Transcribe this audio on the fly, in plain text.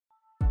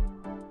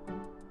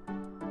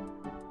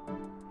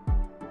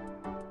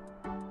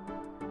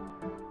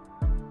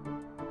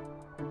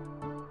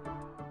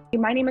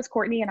My name is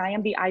Courtney and I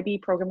am the IB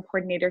program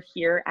coordinator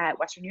here at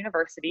Western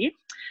University.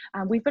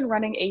 We've been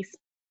running a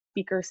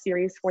speaker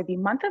series for the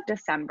month of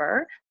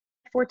December.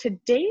 For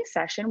today's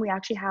session, we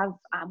actually have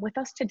with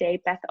us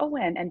today Beth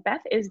Owen, and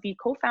Beth is the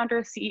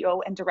co-founder, CEO,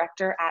 and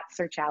director at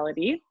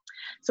Searchality.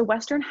 So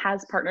Western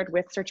has partnered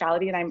with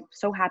Searchality, and I'm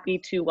so happy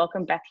to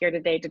welcome Beth here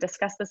today to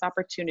discuss this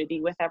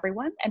opportunity with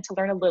everyone and to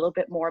learn a little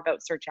bit more about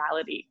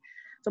Searchality.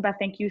 So Beth,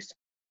 thank you so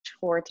much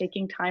for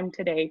taking time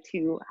today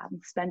to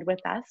spend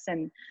with us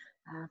and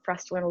for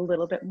us to learn a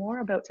little bit more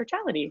about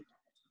Searchality.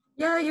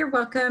 Yeah, you're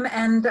welcome.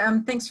 And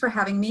thanks for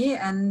having me.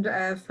 And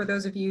for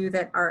those of you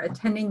that are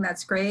attending,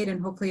 that's great.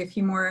 And hopefully a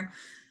few more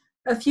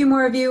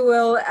of you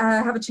will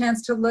have a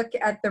chance to look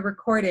at the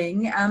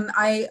recording.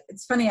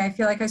 It's funny, I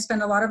feel like I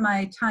spend a lot of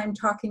my time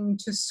talking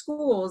to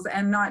schools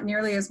and not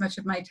nearly as much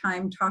of my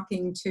time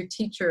talking to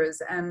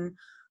teachers. And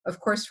of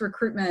course,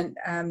 recruitment,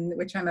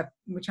 which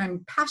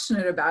I'm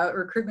passionate about.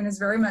 Recruitment is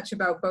very much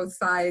about both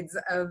sides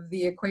of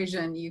the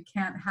equation. You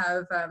can't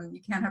have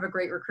a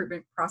great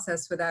recruitment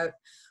process without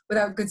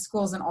good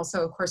schools, and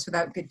also, of course,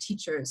 without good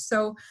teachers.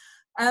 So,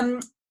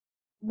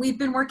 we've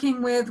been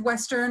working with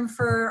Western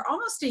for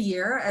almost a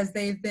year as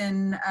they've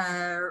been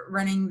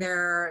running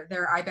their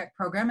IBEC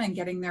program and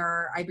getting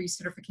their IB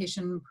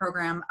certification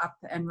program up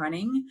and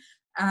running.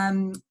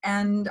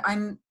 And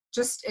I'm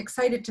just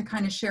excited to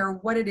kind of share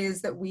what it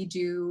is that we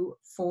do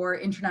for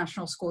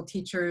international school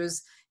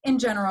teachers in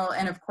general,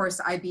 and of course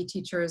IB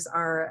teachers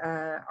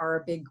are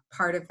a big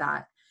part of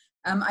that.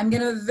 I'm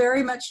going to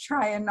very much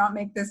try and not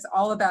make this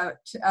all about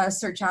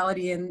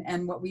Searchality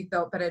and what we've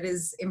built, but it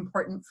is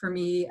important for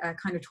me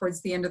kind of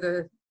towards the end of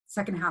the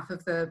second half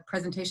of the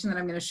presentation that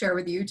I'm going to share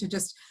with you to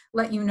just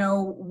let you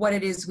know what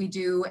it is we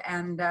do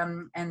and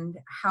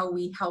how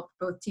we help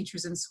both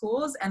teachers and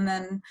schools, and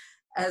then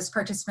as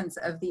participants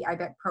of the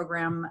IBEC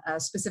program,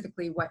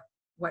 specifically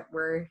what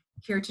we're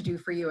here to do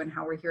for you and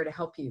how we're here to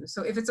help you.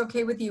 So if it's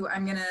okay with you,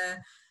 I'm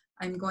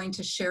going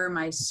to share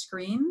my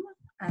screen.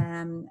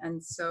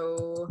 And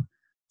so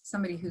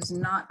somebody who's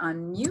not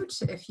on mute,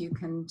 if you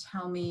can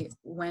tell me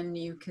when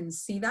you can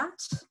see that.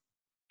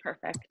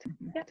 Perfect.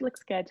 Yeah, it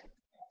looks good.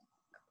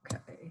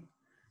 Okay.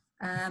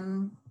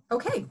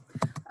 Okay.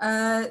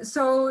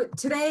 So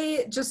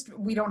today,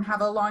 we don't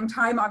have a long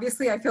time.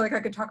 Obviously, I feel like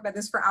I could talk about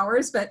this for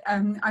hours, but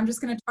I'm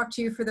just going to talk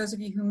to you for those of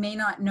you who may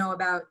not know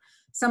about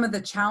some of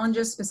the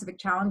specific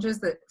challenges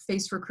that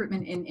face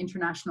recruitment in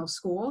international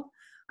school.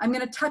 I'm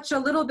going to touch a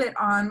little bit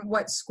on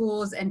what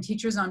schools and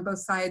teachers on both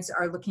sides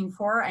are looking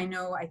for.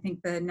 I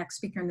think the next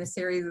speaker in this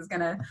series is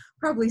going to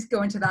probably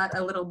go into that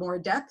a little more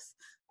depth.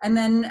 And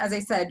then, as I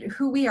said,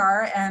 who we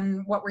are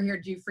and what we're here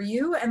to do for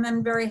you. And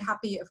then very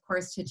happy, of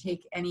course, to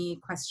take any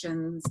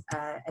questions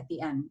at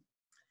the end.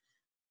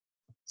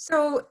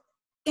 So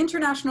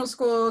international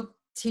school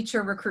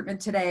teacher recruitment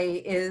today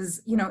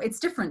is, it's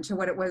different to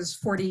what it was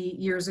 40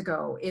 years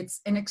ago. It's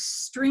an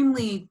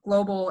extremely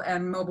global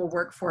and mobile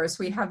workforce.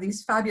 We have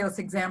these fabulous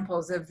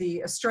examples of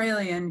the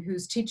Australian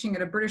who's teaching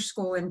at a British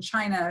school in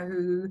China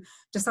who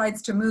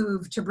decides to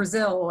move to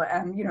Brazil,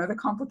 and, the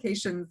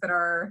complications that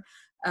are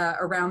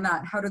around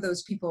that. How do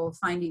those people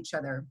find each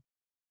other?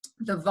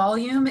 The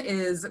volume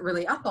is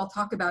really up. I'll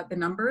talk about the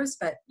numbers,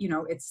 but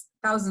it's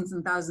thousands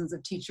and thousands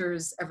of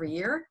teachers every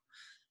year.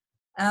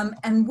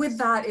 And with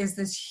that is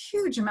this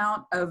huge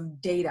amount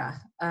of data,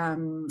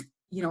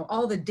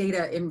 all the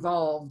data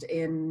involved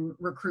in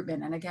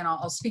recruitment. And again,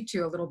 I'll speak to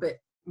you a little bit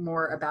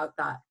more about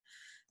that.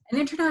 And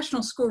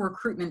international school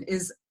recruitment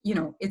is,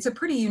 it's a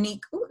pretty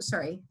unique,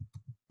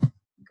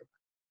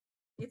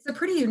 it's a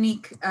pretty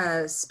unique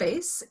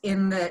space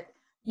in that,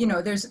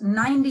 there's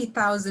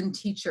 90,000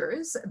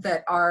 teachers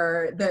that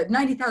are, the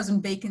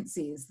 90,000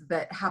 vacancies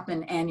that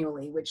happen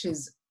annually, which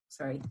is,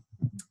 I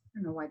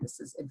don't know why this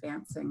is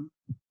advancing.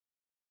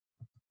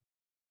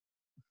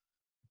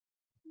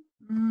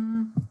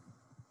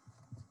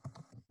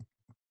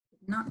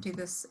 Not do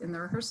this in the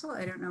rehearsal.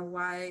 I don't know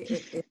why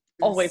it is.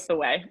 Always the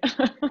way.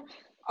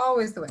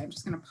 Always the way. I'm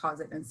just going to pause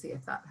it and see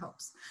if that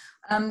helps.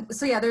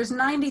 So yeah, there's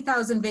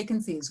 90,000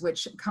 vacancies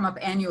which come up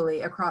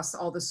annually across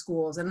all the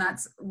schools, and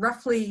that's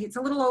roughly, it's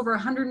a little over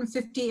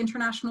 150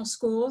 international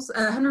schools,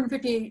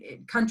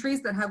 150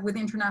 countries that have with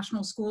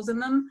international schools in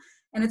them,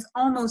 and it's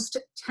almost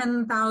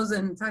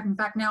 10,000, in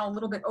fact now a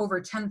little bit over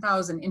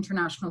 10,000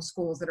 international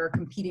schools that are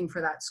competing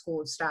for that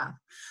school of staff.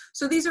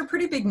 So these are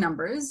pretty big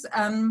numbers.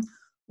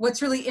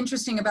 What's really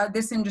interesting about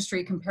this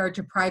industry compared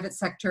to private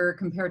sector,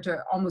 compared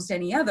to almost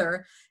any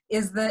other,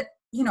 is that,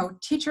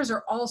 teachers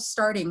are all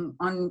starting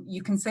on,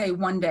 you can say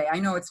one day. I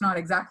know it's not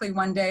exactly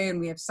one day, and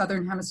we have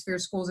Southern Hemisphere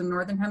schools and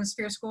Northern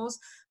Hemisphere schools,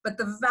 but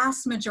the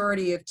vast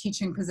majority of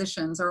teaching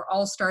positions are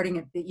all starting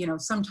at,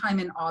 sometime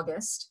in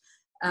August.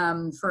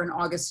 For an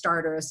August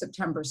start or a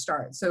September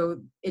start.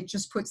 So it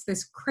just puts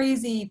this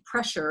crazy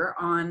pressure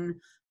on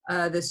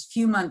this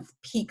few-month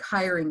peak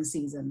hiring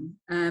season.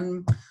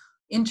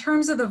 In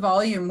terms of the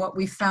volume, what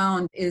we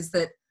found is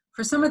that for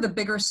For some of the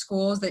bigger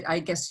schools that I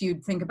guess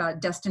you'd think about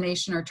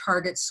destination or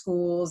target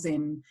schools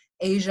in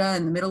Asia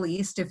and the Middle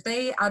East, if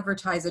they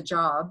advertise a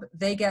job,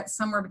 they get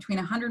somewhere between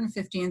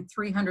 150 and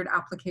 300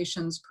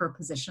 applications per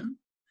position,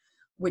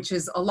 which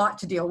is a lot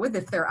to deal with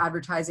if they're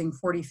advertising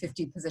 40,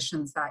 50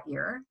 positions that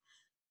year.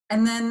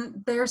 And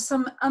then there's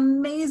some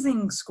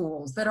amazing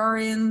schools that are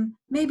in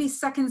maybe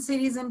second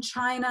cities in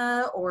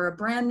China, or a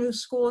brand new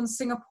school in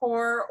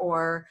Singapore,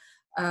 or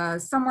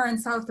somewhere in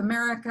South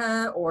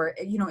America, or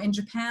in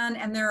Japan.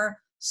 And they're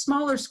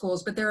smaller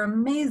schools, but they're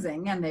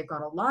amazing, and they've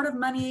got a lot of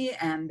money,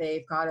 and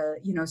they've got a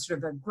sort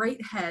of a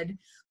great head,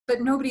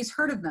 but nobody's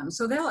heard of them.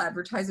 So they'll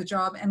advertise a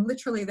job, and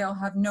literally they'll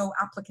have no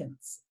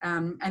applicants.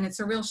 And it's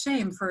a real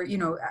shame for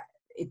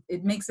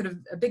it makes it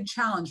a big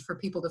challenge for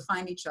people to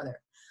find each other.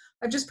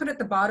 I've just put at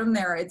the bottom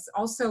there, it's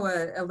also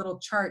a little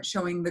chart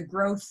showing the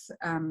growth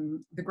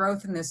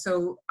in this.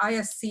 So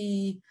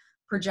ISC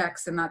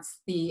projects, and that's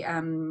the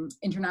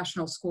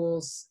International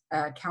Schools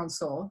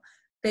Council,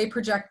 they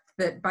project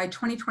that by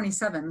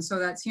 2027, so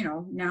that's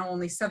now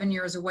only 7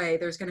 years away,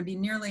 there's going to be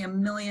nearly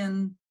 1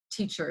 million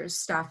teachers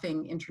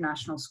staffing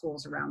international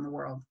schools around the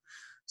world.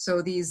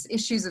 So these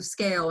issues of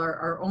scale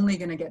are only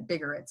going to get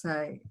bigger.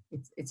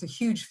 It's a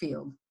huge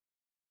field.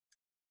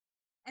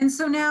 And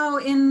so now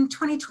in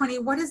 2020,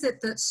 what is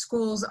it that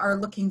schools are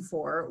looking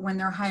for when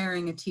they're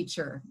hiring a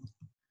teacher?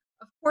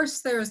 Of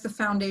course, there's the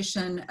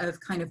foundation of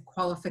kind of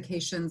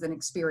qualifications and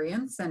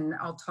experience, and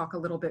I'll talk a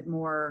little bit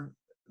more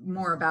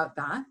about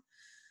that.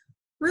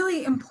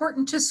 Really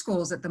important to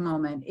schools at the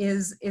moment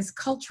is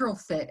cultural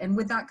fit, and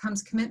with that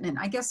comes commitment.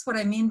 I guess what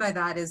I mean by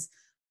that is,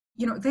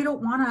 they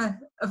don't want to,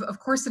 of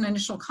course, an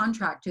initial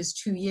contract is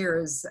 2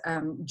 years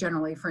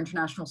generally for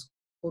international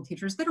school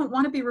teachers. They don't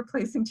want to be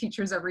replacing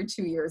teachers every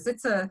 2 years.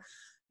 It's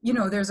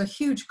there's a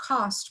huge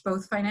cost,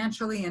 both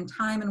financially and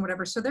time and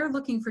whatever. So they're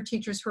looking for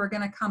teachers who are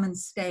going to come and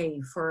stay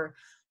for,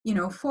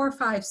 4,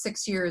 5,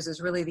 6 years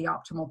is really the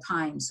optimal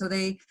time. So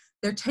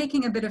they're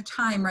taking a bit of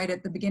time right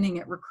at the beginning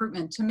at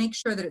recruitment to make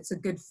sure that it's a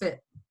good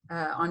fit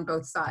on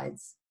both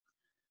sides.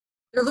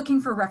 They're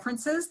looking for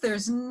references.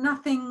 There's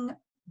nothing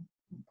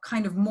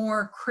kind of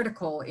more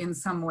critical in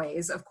some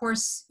ways. Of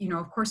course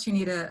you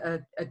need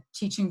a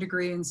teaching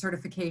degree and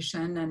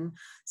certification, and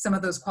some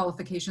of those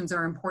qualifications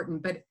are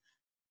important, but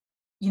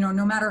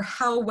no matter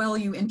how well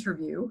you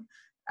interview,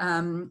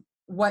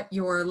 what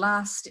your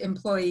last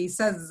employee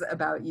says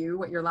about you,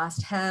 what your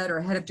last head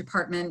or head of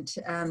department,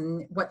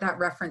 what that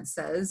reference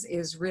says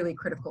is really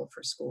critical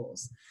for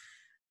schools.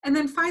 And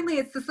then finally,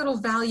 it's this little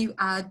value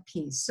add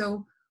piece.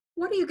 So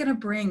what are you going to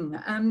bring?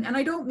 And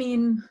I don't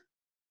mean,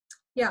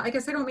 I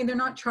don't mean they're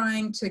not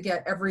trying to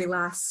get every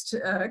last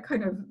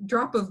kind of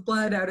drop of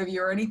blood out of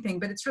you or anything,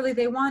 but it's really,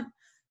 they want,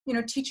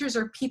 teachers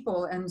are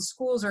people and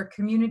schools are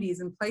communities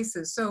and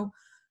places. So,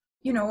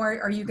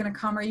 are you going to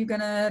come? Are you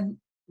going to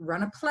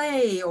run a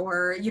play,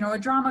 or, a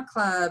drama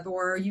club,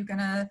 or are you going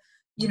to,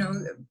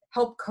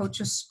 help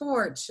coach a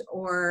sport,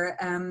 or,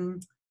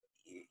 run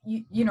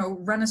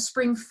a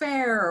spring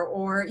fair,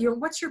 or,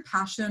 what's your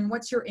passion?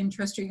 What's your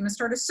interest? Are you going to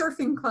start a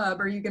surfing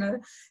club? Are you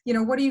going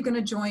to, what are you going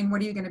to join?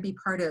 What are you going to be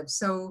part of?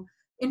 So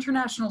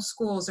international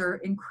schools are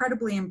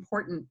incredibly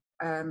important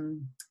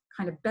kind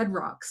of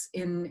bedrocks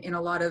in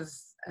a lot of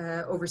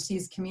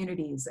overseas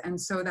communities. And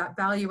so that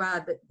value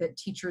add that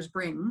teachers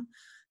bring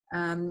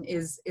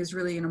is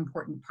really an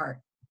important part.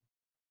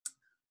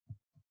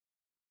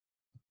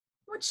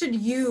 What should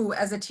you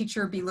as a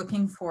teacher be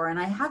looking for? And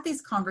I have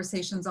these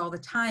conversations all the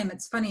time.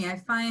 It's funny,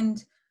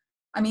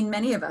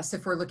 many of us,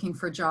 if we're looking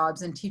for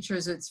jobs, and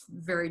teachers, it's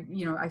very,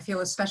 I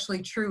feel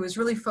especially true, is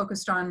really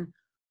focused on,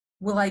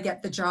 will I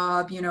get the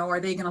job? Are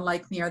they going to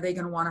like me? Are they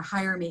going to want to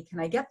hire me? Can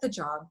I get the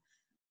job?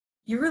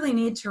 You really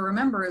need to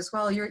remember as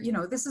well,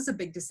 this is a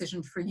big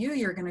decision for you.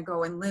 You're going to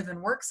go and live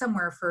and work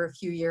somewhere for a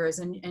few years,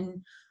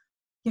 and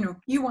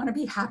you want to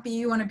be happy,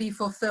 you want to be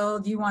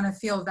fulfilled, you want to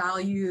feel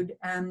valued.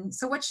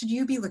 So what should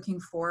you be looking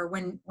for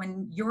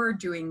when you're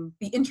doing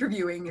the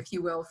interviewing, if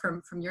you will,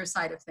 from your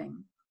side of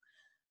things?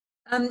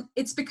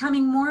 It's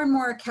becoming more and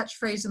more a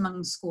catchphrase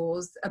among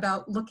schools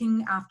about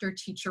looking after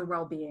teacher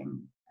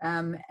well-being.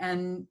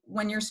 And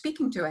when you're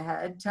speaking to a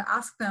head, to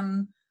ask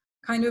them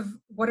kind of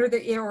what are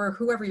or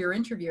whoever you're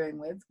interviewing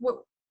with,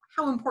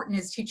 how important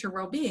is teacher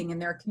well-being in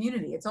their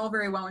community? It's all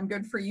very well and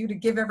good for you to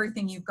give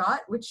everything you've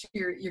got, which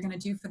you're going to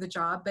do for the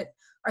job, but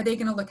are they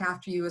going to look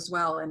after you as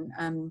well?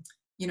 And,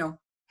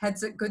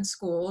 heads at good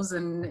schools,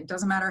 and it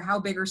doesn't matter how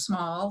big or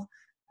small,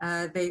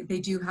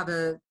 they do have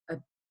a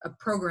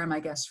program,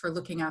 I guess, for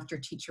looking after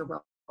teacher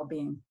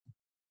well-being.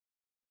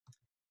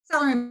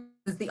 Salary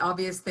is the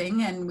obvious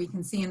thing, and we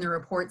can see in the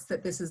reports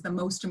that this is the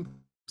most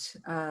important,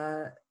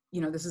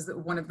 this is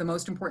one of the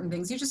most important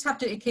things. You just have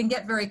to, it can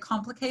get very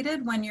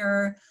complicated when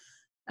you're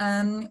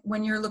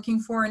looking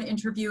for and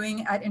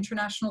interviewing at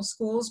international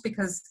schools,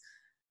 because,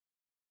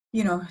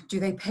 do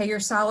they pay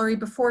your salary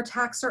before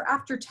tax or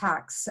after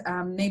tax?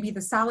 Maybe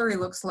the salary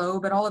looks low,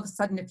 but all of a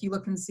sudden, if you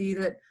look and see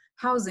that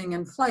housing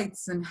and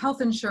flights and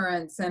health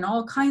insurance and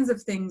all kinds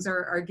of things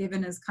are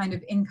given as kind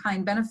of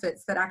in-kind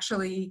benefits that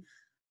actually,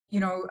 you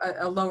know,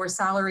 a lower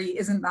salary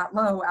isn't that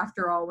low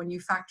after all when you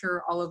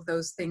factor all of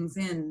those things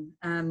in.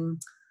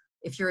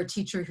 If you're a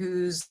teacher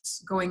who's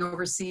going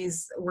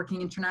overseas,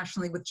 working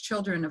internationally with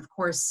children, of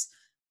course,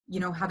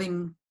 you know,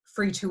 having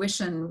free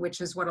tuition,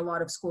 which is what a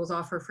lot of schools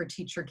offer for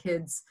teacher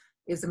kids,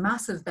 is a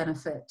massive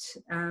benefit.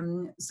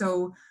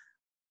 So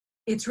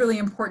it's really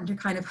important to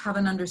kind of have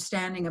an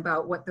understanding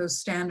about what those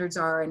standards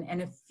are.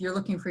 And if you're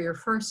looking for your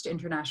first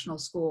international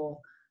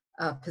school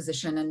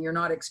position and you're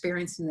not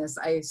experienced in this,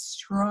 I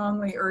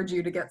strongly urge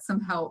you to get some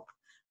help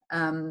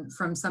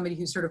from somebody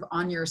who's sort of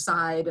on your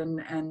side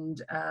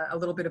and a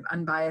little bit of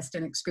unbiased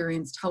and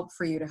experienced help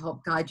for you to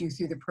help guide you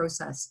through the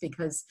process,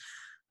 because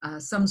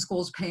some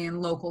schools pay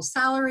in local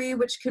salary,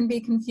 which can be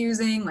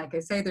confusing. Like I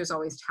say, there's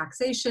always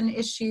taxation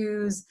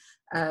issues.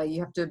 You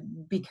have to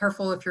be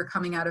careful if you're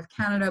coming out of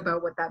Canada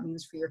about what that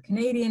means for your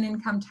Canadian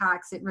income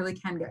tax. It really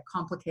can get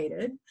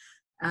complicated.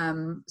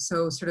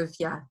 So sort of,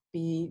 yeah,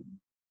 be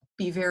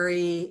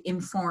very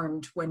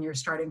informed when you're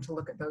starting to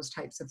look at those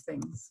types of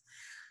things.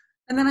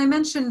 And then I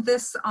mentioned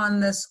this on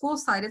the school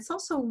side. It's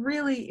also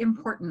really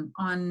important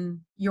on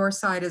your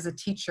side as a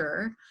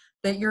teacher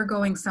that you're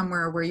going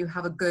somewhere where you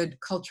have a good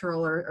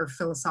cultural or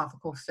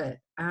philosophical fit.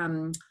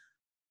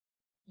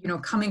 You know,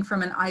 coming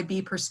from an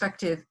IB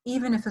perspective,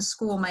 even if a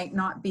school might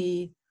not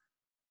be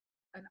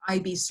an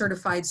IB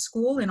certified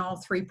school in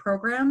all 3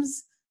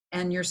 programs,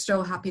 and you're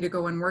still happy to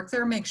go and work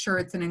there, make sure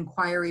it's an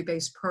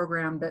inquiry-based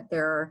program, that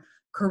their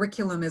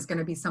curriculum is going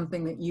to be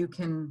something that you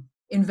can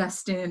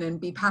invest in and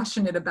be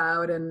passionate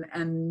about,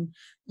 and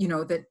you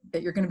know, that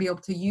you're going to be able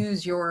to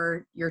use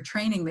your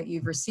training that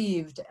you've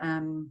received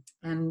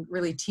and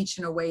really teach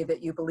in a way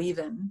that you believe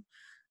in.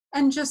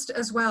 And just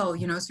as well,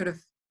 you know, sort of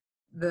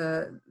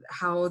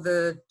how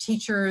the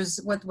teachers,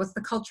 what's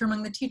the culture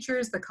among the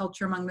teachers, the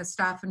culture among the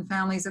staff and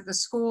families at the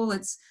school.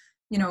 It's,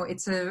 you know,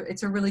 it's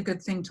a really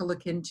good thing to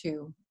look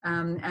into.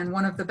 And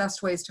one of the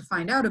best ways to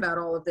find out about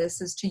all of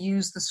this is to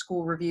use the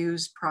school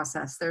reviews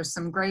process. There's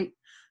some great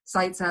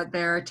sites out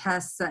there,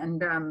 tests, and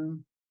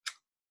the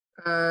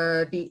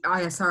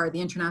ISR,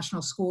 the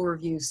International School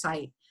Review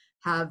site,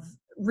 have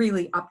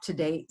really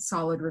up-to-date,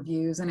 solid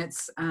reviews. And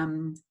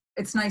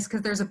it's nice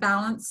because there's a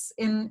balance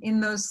in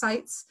those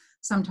sites.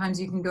 Sometimes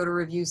you can go to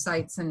review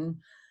sites and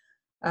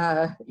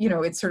you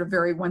know, it's sort of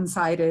very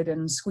one-sided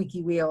and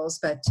squeaky wheels,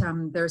 but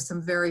there's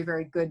some very,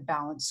 very good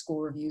balanced school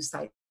review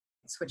sites,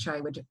 which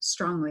I would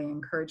strongly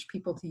encourage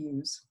people to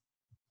use.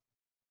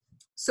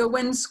 So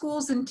when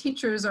schools and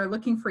teachers are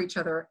looking for each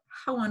other,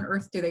 how on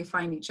earth do they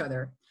find each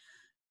other?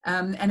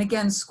 And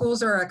again,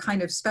 schools are a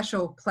kind of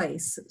special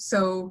place.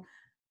 So,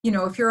 you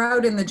know, if you're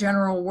out in the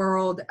general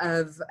world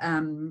of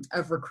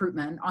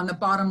recruitment, on the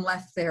bottom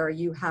left there,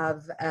 you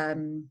have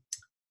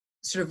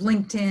sort of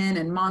LinkedIn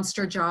and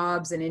Monster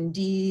Jobs and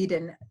Indeed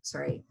and,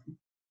 sorry,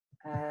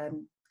 gotta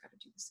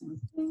do the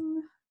same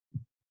thing.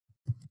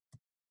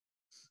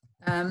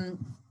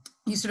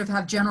 You sort of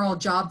have general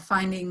job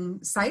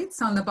finding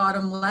sites on the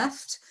bottom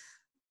left.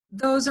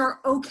 Those are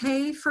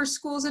okay for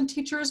schools and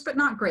teachers, but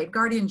not great.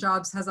 Guardian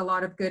Jobs has a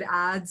lot of good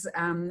ads,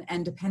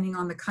 and depending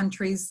on the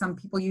countries, some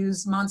people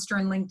use Monster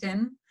and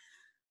LinkedIn.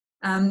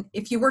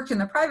 If you worked in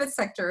the private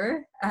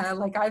sector,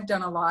 like I've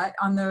done a lot,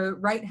 on the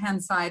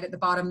right-hand side at the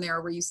bottom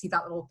there where you see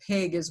that little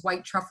pig is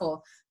White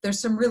Truffle, there's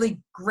some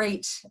really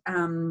great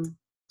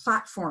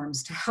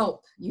platforms to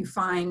help you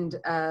find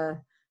a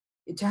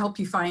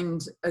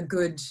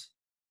good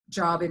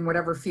job in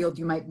whatever field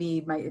you might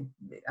be,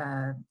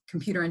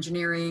 computer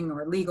engineering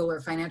or legal or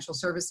financial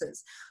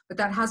services. But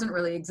that hasn't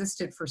really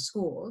existed for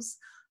schools.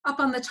 Up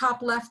on the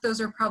top left,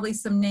 those are probably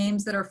some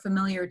names that are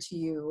familiar to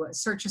you: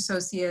 Search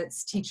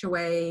Associates,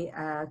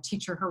 Teachaway,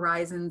 Teacher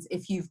Horizons.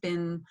 If you've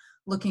been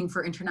looking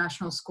for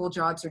international school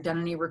jobs or done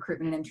any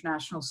recruitment in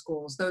international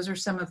schools, those are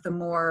some of the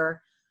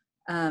more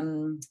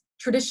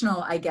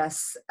traditional, I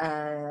guess,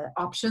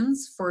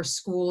 options for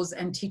schools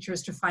and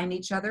teachers to find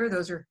each other.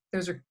 Those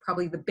are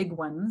probably the big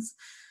ones.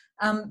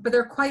 But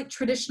they're quite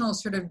traditional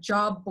sort of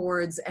job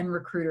boards and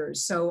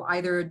recruiters. So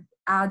either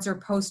ads are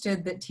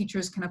posted that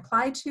teachers can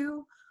apply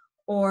to,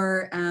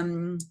 or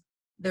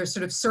there's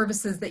sort of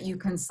services that you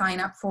can sign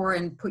up for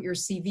and put your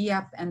CV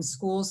up, and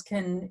schools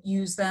can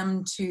use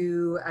them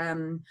to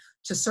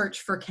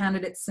search for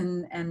candidates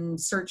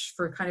and search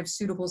for kind of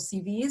suitable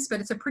CVs,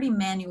 but it's a pretty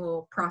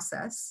manual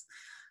process.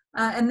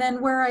 And then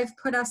where I've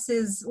put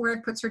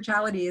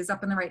Searchality is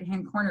up in the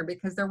right-hand corner,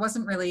 because there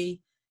wasn't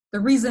really, the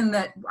reason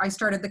that I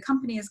started the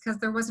company is because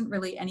there wasn't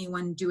really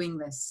anyone doing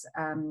this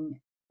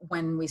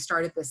when we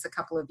started this a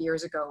couple of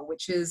years ago,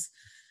 which is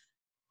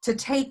to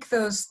take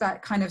that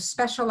kind of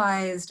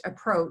specialized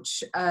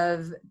approach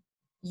of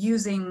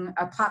using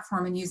a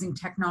platform and using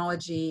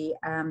technology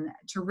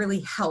to really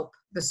help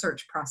the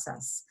search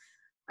process.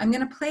 I'm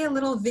going to play a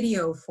little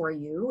video for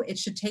you. It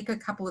should take a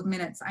couple of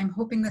minutes. I'm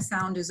hoping the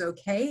sound is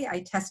okay. I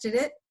tested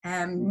it,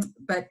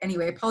 but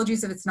anyway,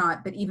 apologies if it's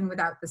not, but even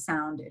without the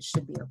sound, it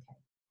should be okay.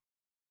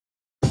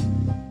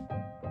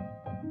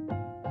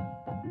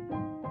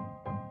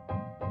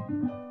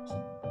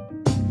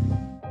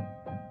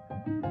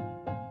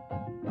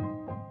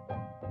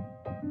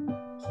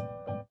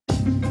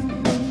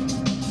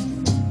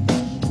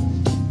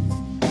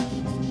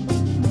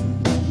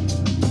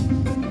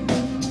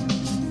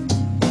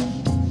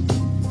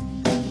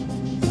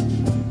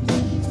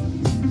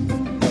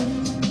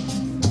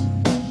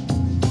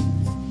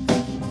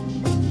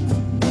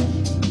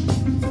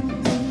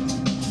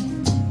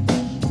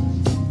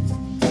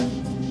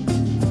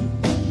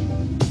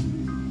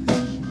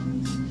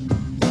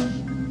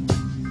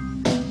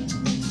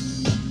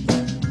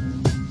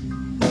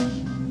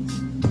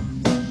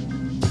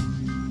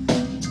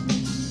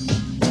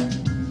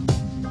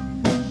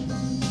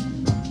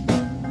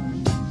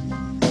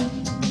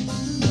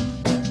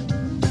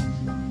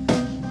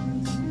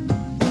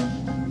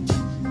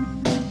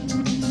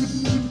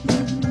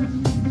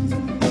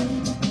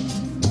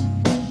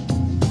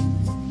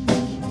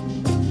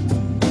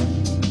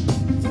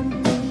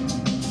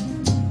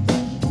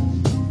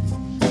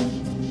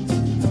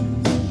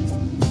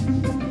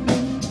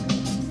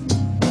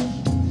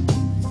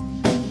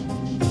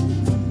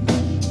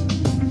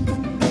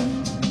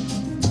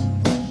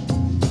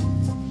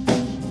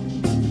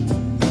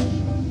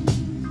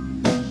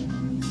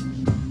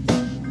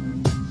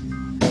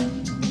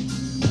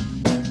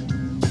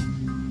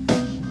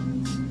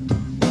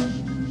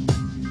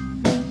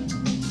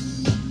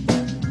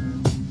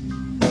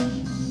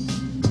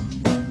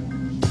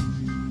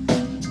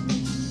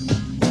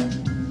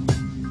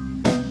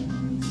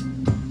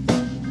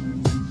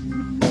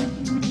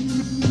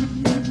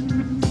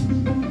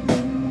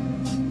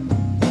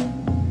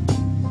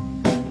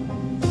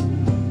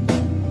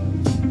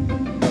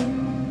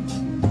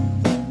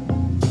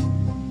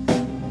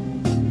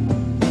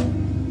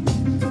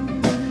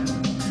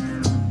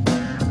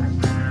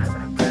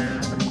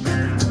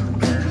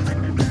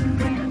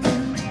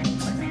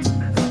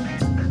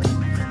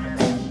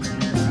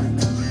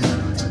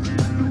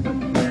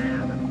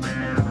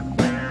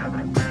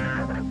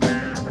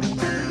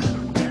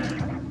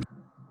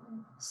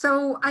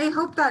 So I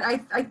hope that,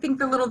 I think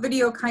the little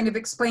video kind of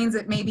explains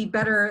it maybe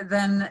better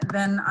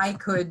than I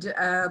could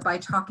by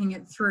talking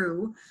it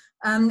through.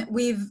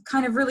 We've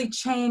kind of really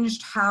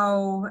changed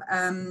how,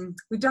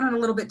 we've done it a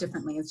little bit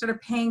differently. Instead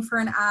of paying for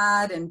an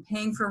ad and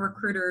paying for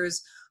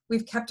recruiters,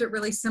 we've kept it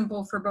really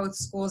simple for both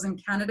schools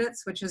and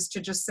candidates, which is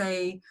to just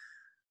say,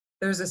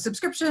 there's a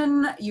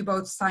subscription, you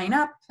both sign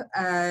up,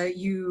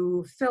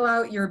 you fill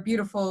out your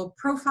beautiful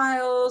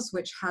profiles,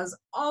 which has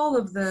all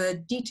of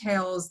the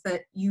details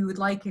that you would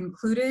like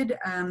included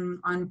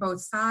on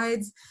both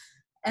sides.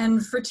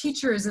 And for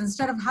teachers,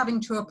 instead of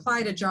having to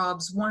apply to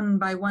jobs one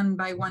by one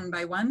by one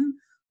by one,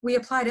 we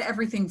apply to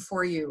everything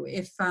for you.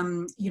 If,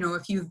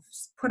 if you've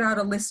put out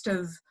a list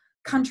of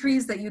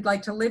countries that you'd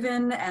like to live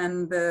in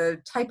and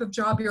the type of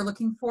job you're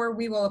looking for,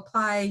 we will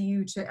apply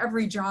you to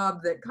every job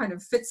that kind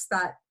of fits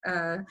that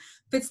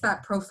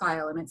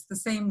profile. And it's the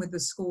same with the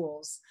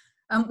schools.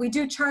 We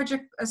do charge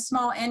a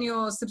small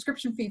annual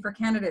subscription fee for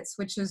candidates,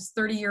 which is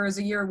 30 euros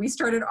a year. We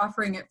started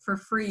offering it for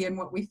free, and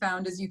what we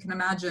found, as you can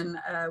imagine,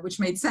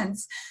 which made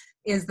sense,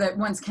 is that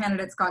once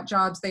candidates got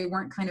jobs, they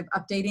weren't kind of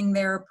updating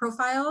their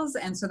profiles,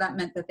 and so that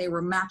meant that they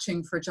were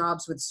matching for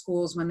jobs with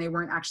schools when they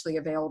weren't actually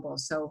available.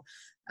 So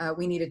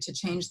we needed to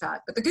change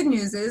that. But the good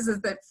news is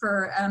that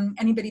for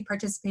anybody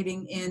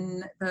participating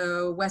in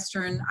the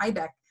Western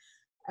IBEC,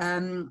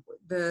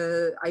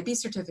 the IB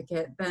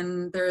certificate,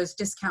 then there's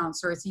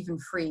discounts, or it's even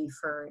free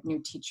for new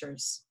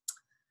teachers.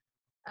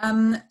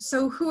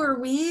 So who are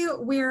we?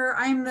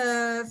 I'm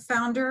the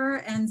founder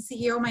and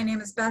CEO. My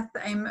name is Beth.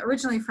 I'm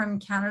originally from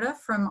Canada,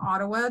 from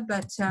Ottawa,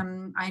 but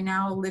I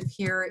now live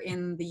here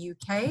in the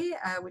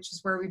UK, which is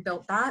where we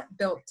built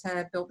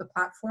the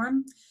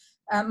platform.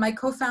 My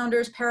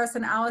co-founders, Paris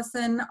and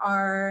Allison,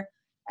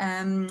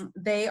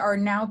 they are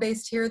now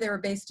based here. They were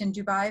based in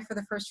Dubai for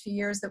the first few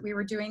years that we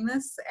were doing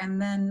this.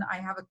 And then I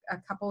have a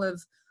couple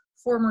of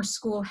former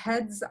school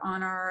heads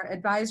on our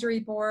advisory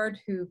board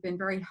who've been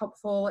very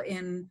helpful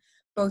in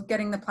both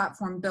getting the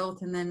platform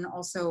built and then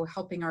also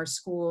helping our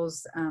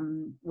schools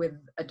with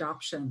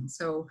adoption.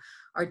 So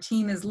our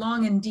team is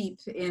long and deep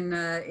in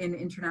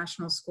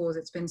international schools.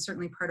 It's been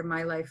certainly part of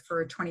my life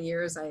for 20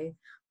 years. I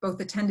both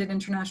attended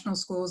international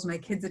schools, my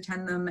kids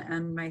attend them,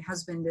 and my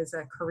husband is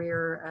a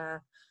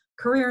career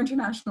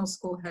international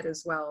school head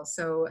as well.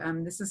 So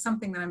this is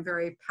something that I'm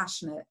very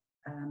passionate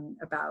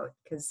about,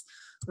 because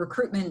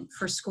recruitment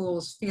for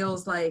schools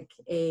feels like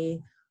a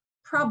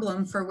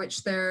problem for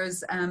which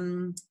there's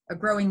a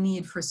growing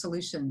need for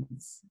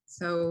solutions.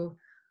 So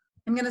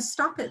I'm going to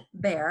stop it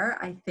there,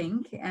 I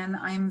think, and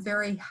I'm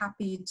very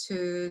happy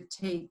to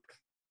take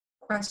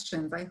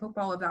questions. I hope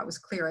all of that was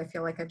clear. I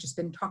feel like I've just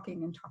been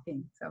talking and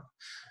talking. So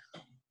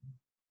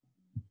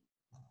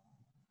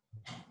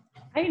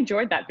I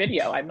enjoyed that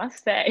video, I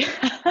must say.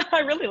 I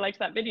really liked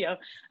that video.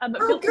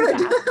 But oh, feel good.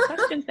 free to ask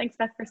questions. Thanks,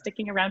 Beth, for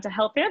sticking around to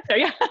help answer.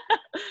 Yeah.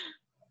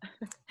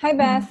 Hi,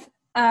 Beth.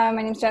 My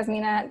name is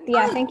Jasmina.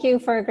 Yeah, thank you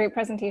for a great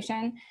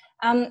presentation.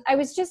 I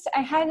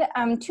had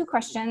two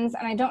questions,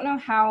 and I don't know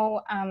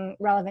how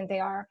relevant they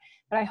are,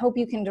 but I hope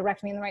you can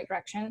direct me in the right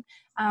direction.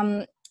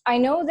 I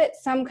know that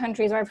some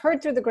countries, or I've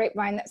heard through the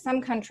grapevine, that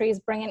some countries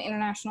bring in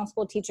international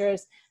school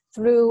teachers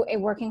through a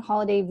working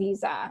holiday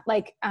visa,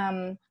 like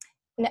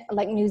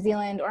New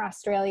Zealand or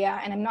Australia.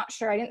 And I'm not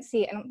sure, I don't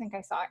think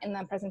I saw it in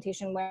the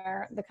presentation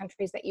where the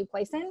countries that you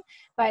place in,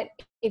 but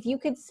if you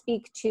could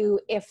speak to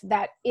if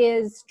that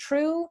is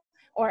true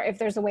or if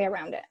there's a way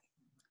around it.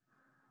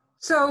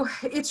 So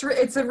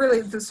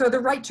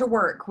the right to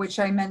work, which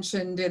I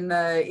mentioned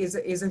is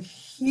a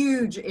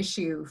huge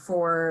issue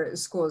for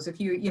schools. If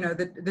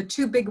the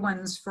two big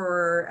ones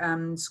for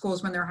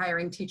schools when they're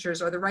hiring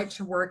teachers are the right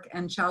to work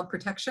and child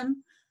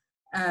protection.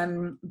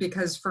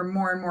 Because for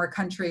more and more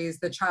countries,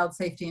 the child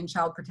safety and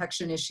child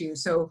protection issue,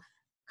 so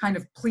kind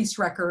of police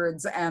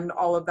records and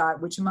all of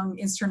that, which among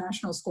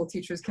international school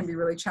teachers can be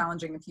really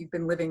challenging if you've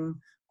been living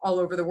all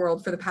over the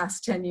world for the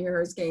past 10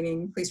 years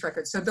gaining police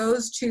records. So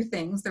those two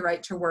things, the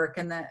right to work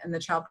and the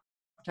child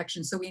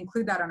protection, so we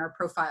include that on our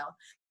profile.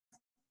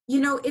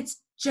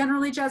 It's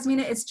generally,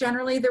 Jasmina, it's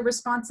generally the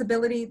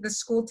responsibility, the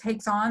school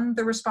takes on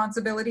the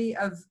responsibility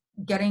of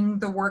getting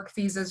the work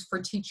visas for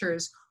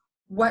teachers.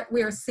 What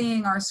we're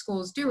seeing our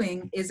schools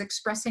doing is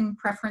expressing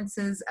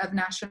preferences of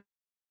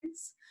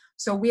nationalities.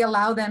 So we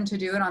allow them to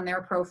do it on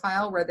their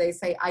profile where they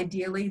say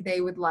ideally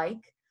they would like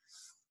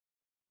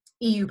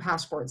EU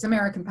passports,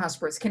 American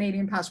passports,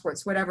 Canadian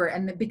passports, whatever.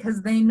 And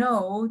because they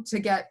know to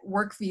get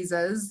work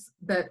visas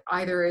that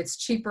either it's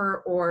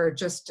cheaper or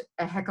just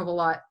a heck of a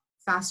lot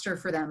faster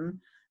for them.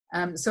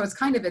 So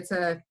it's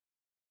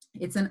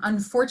an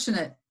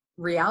unfortunate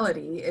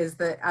reality is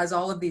that as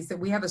all of these, that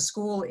we have a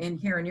school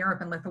here in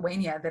Europe and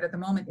Lithuania that at the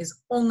moment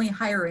is only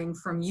hiring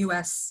from the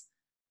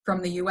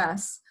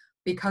US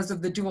because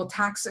of the dual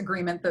tax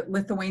agreement that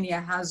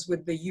Lithuania has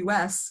with the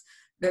US,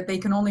 that they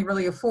can only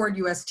really afford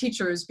US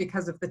teachers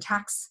because of the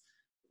tax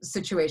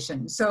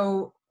situation.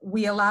 So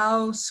we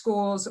allow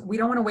schools, we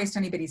don't want to waste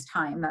anybody's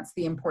time. That's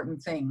the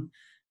important thing.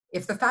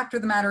 If the fact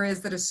of the matter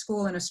is that a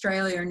school in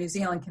Australia or New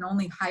Zealand can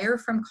only hire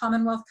from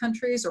Commonwealth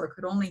countries or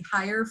could only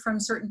hire from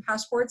certain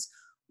passports,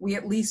 we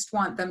at least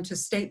want them to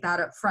state that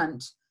up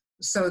front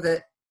so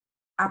that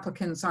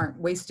applicants aren't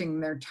wasting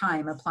their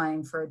time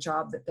applying for a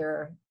job that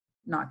they're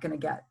not going to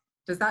get.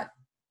 Does that?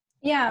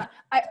 Yeah.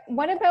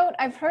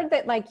 I've heard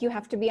that like you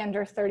have to be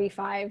under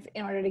 35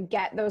 in order to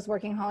get those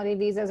working holiday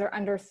visas or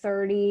under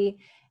 30.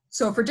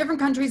 So for different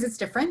countries, it's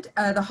different.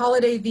 The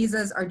holiday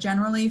visas are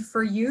generally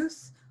for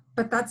youth,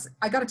 but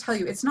I got to tell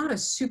you, it's not a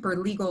super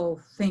legal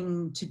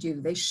thing to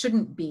do. They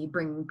shouldn't be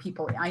bringing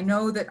people. I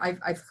know that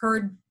I've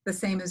heard the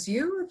same as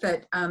you,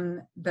 that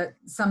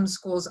some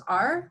schools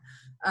are.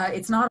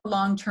 It's not a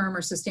long-term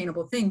or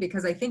sustainable thing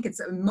because I think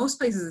most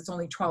places it's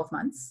only 12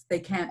 months. They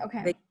can't,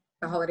 they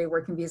the holiday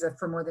working visa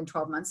for more than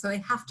 12 months. So they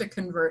have to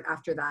convert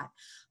after that.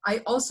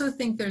 I also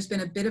think there's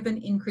been a bit of an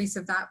increase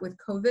of that with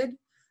COVID,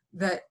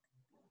 that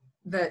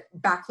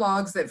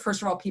backlogs that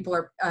first of all, people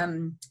are,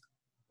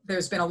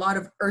 there's been a lot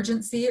of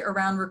urgency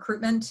around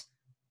recruitment.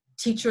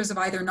 Teachers have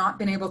either not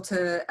been able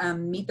to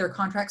meet their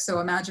contracts. So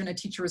imagine a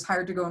teacher was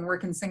hired to go and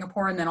work in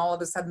Singapore and then all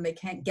of a sudden they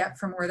can't get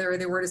from where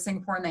they were to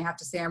Singapore and they have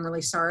to say, I'm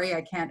really sorry,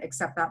 I can't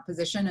accept that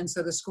position. And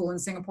so the school in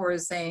Singapore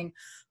is saying,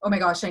 oh my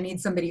gosh, I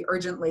need somebody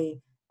urgently.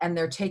 And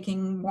they're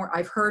taking more,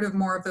 I've heard of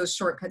more of those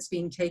shortcuts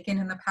being taken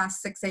in the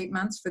past 6-8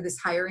 months for this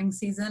hiring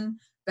season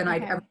than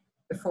I'd ever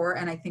before.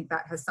 And I think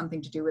that has something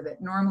to do with it.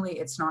 Normally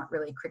it's not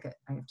really cricket,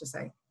 I have to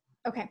say.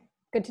 Okay,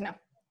 good to know.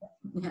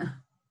 Yeah.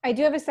 I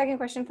do have a second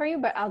question for you,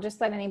 but I'll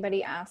just let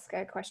anybody ask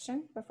a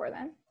question before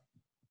then.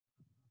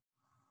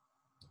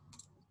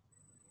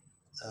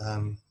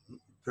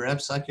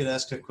 Perhaps I could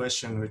ask a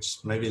question which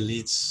maybe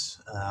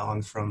leads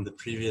on from the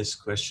previous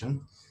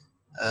question.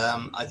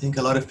 I think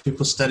a lot of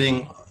people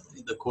studying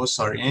the course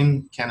are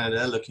in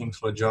Canada looking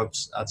for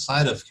jobs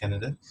outside of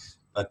Canada.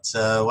 But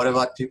what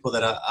about people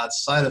that are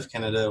outside of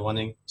Canada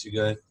wanting to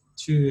go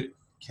to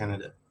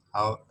Canada?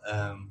 How,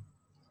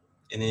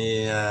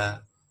 any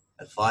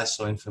advice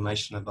or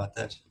information about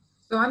that?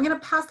 So I'm going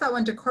to pass that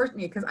one to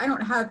Courtney because I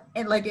don't have,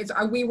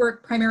 we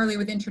work primarily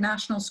with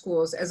international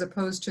schools as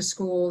opposed to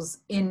schools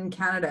in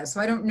Canada.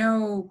 So I don't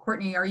know,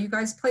 Courtney, are you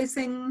guys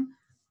placing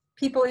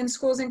people in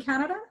schools in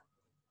Canada?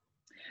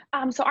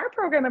 So our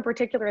program in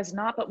particular is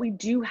not, but we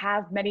do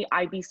have many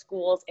IB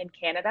schools in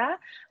Canada.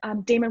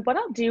 Damon, what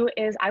I'll do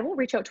is I will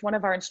reach out to one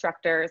of our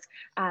instructors.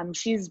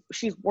 She's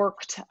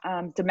worked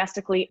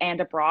domestically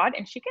and abroad,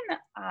 and she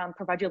can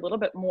provide you a little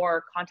bit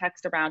more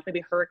context around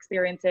maybe her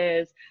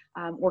experiences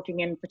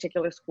working in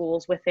particular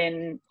schools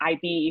within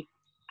IB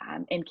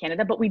in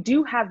Canada. But we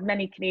do have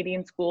many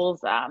Canadian schools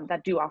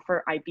that do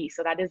offer IB,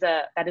 so that is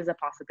a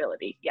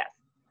possibility. Yes.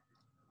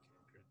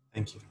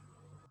 Thank you.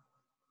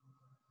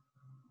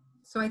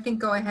 So I think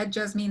go ahead,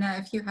 Jasmina,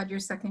 if you had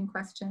your second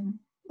question.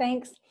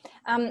 Thanks.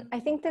 I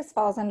think this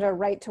falls under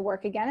right to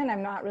work again, and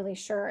I'm not really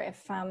sure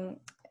if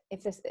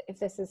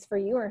this is for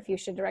you or if you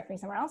should direct me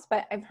somewhere else,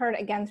 but I've heard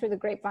again through the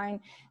grapevine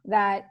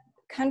that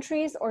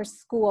countries or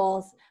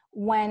schools,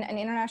 when an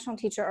international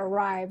teacher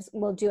arrives,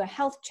 will do a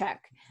health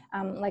check,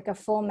 like a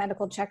full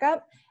medical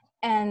checkup.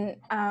 And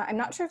I'm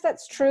not sure if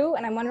that's true,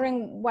 and I'm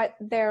wondering what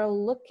they're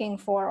looking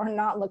for or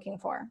not looking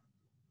for.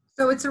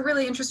 So it's a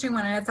really interesting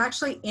one, and it's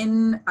actually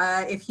in,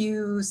 if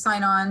you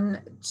sign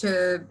up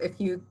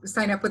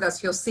with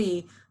us, you'll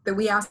see that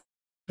we ask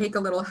to take a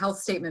little health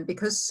statement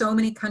because so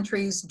many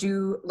countries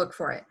do look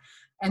for it.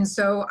 And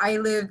so I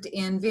lived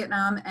in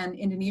Vietnam and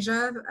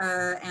Indonesia,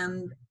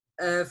 and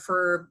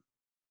for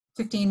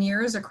 15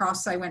 years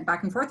I went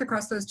back and forth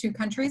across those two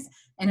countries.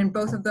 And in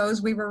both of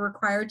those, we were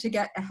required to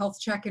get a health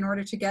check in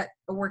order to get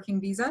a working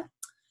visa.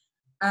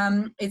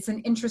 It's an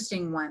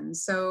interesting one.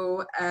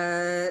 So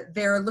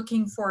they're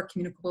looking for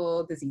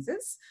communicable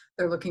diseases.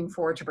 They're looking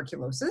for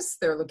tuberculosis.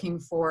 They're looking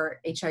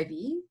for HIV.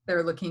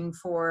 They're looking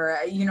for,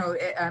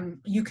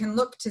 you can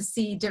look to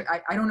see,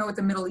 I don't know what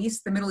the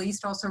Middle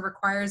East also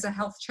requires a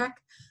health check.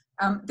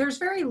 There's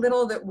very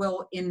little that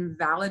will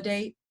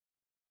invalidate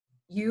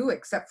you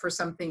except for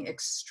something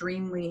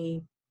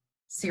extremely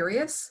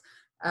serious.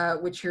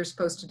 Which you're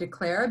supposed to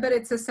declare, but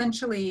it's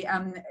essentially,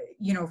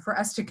 for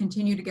us to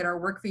continue to get our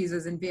work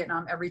visas in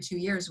Vietnam every 2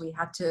 years, we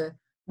had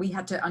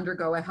to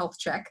undergo a health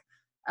check,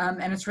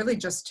 and it's really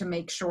just to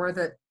make sure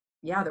that,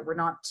 that we're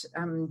not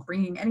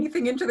bringing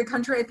anything into the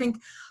country. I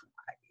think,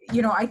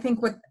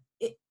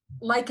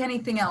 like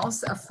anything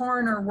else, a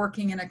foreigner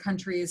working in a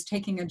country is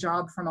taking a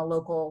job from a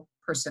local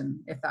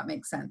person, if that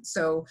makes sense.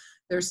 So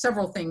there's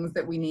several things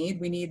that we need.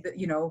 We need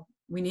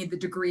the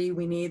degree,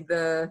 we need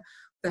the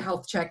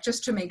health check,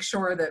 just to make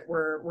sure that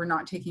we're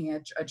not taking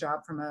a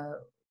job from a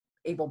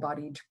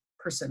able-bodied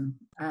person.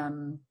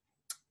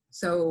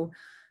 So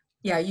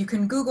yeah, you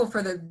can Google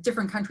for the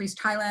different countries.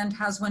 Thailand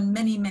has one,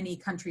 many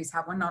countries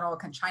have one, not all.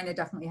 China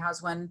definitely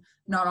has one,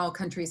 not all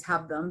countries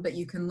have them, but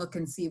you can look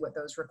and see what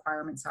those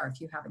requirements are if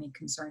you have any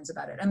concerns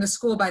about it. And the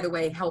school, by the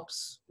way,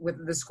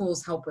 the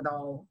schools help with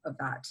all of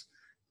that.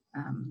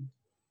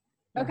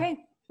 Okay,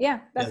 yeah,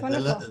 that's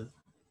wonderful.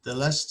 The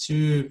last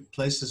two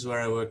places where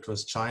I worked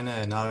was China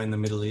and now in the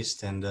Middle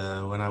East. And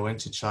when I went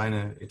to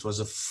China, it was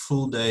a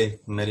full day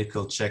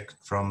medical check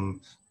from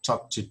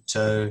top to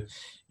toe,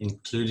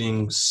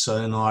 including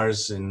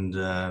sonars, and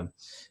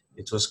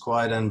it was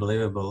quite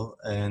unbelievable.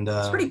 And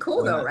it's pretty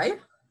cool though, right?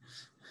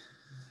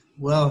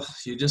 Well,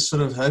 you're just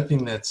sort of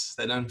hoping that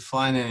they don't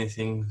find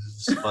anything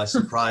by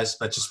surprise,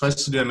 but you're supposed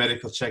to do a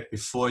medical check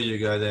before you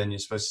go there, and you're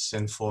supposed to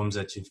send forms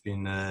that you've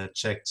been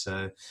checked,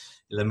 so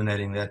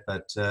eliminating that.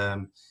 But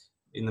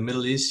in the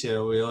Middle East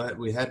here,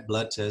 we had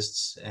blood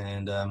tests,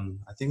 and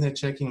I think they're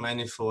checking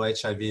mainly for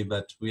HIV,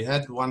 but we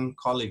had one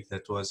colleague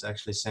that was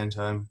actually sent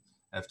home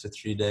after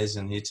 3 days,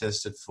 and he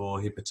tested for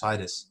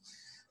hepatitis.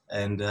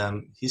 And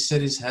he said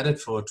he's had it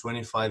for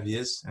 25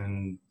 years,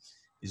 and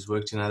he's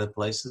worked in other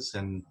places,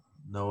 and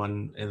no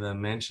one ever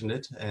mentioned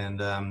it. And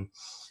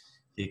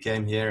he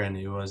came here, and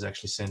he was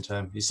actually sent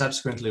home. He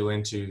subsequently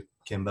went to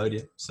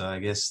Cambodia, so I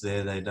guess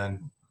there they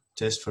don't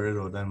test for it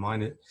or don't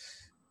mind it.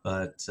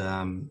 But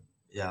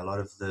yeah, a lot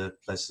of the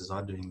places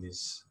are doing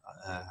these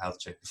health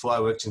checks. Before I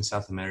worked in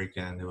South America,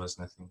 and there was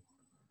nothing.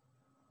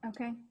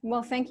 Okay.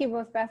 Well, thank you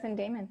both, Beth and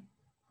Damon.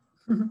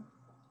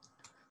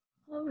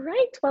 All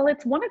right, well,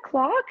 it's 1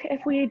 o'clock.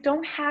 If we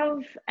don't have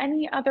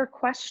any other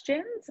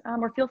questions,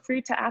 or feel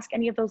free to ask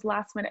any of those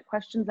last minute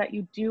questions that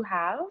you do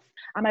have.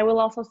 I will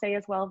also say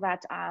as well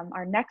that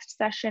our next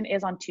session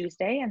is on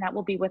Tuesday, and that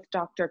will be with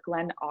Dr.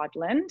 Glenn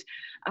Odland.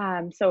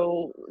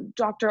 So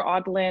Dr.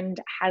 Odland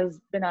has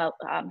been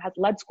has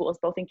led schools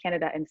both in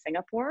Canada and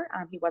Singapore.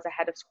 He was a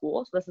head of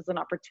school, so this is an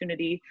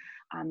opportunity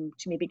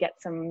to maybe get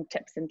some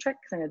tips and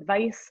tricks and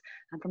advice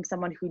from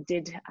someone who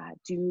did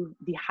do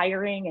the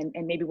hiring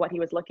and maybe what he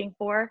was looking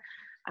for.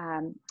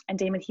 And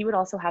Damon, he would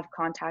also have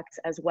contacts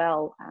as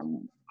well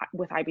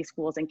with IB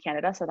schools in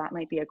Canada, so that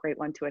might be a great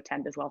one to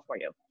attend as well for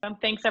you.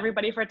 Thanks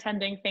everybody for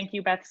attending. Thank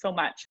you, Beth, so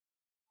much.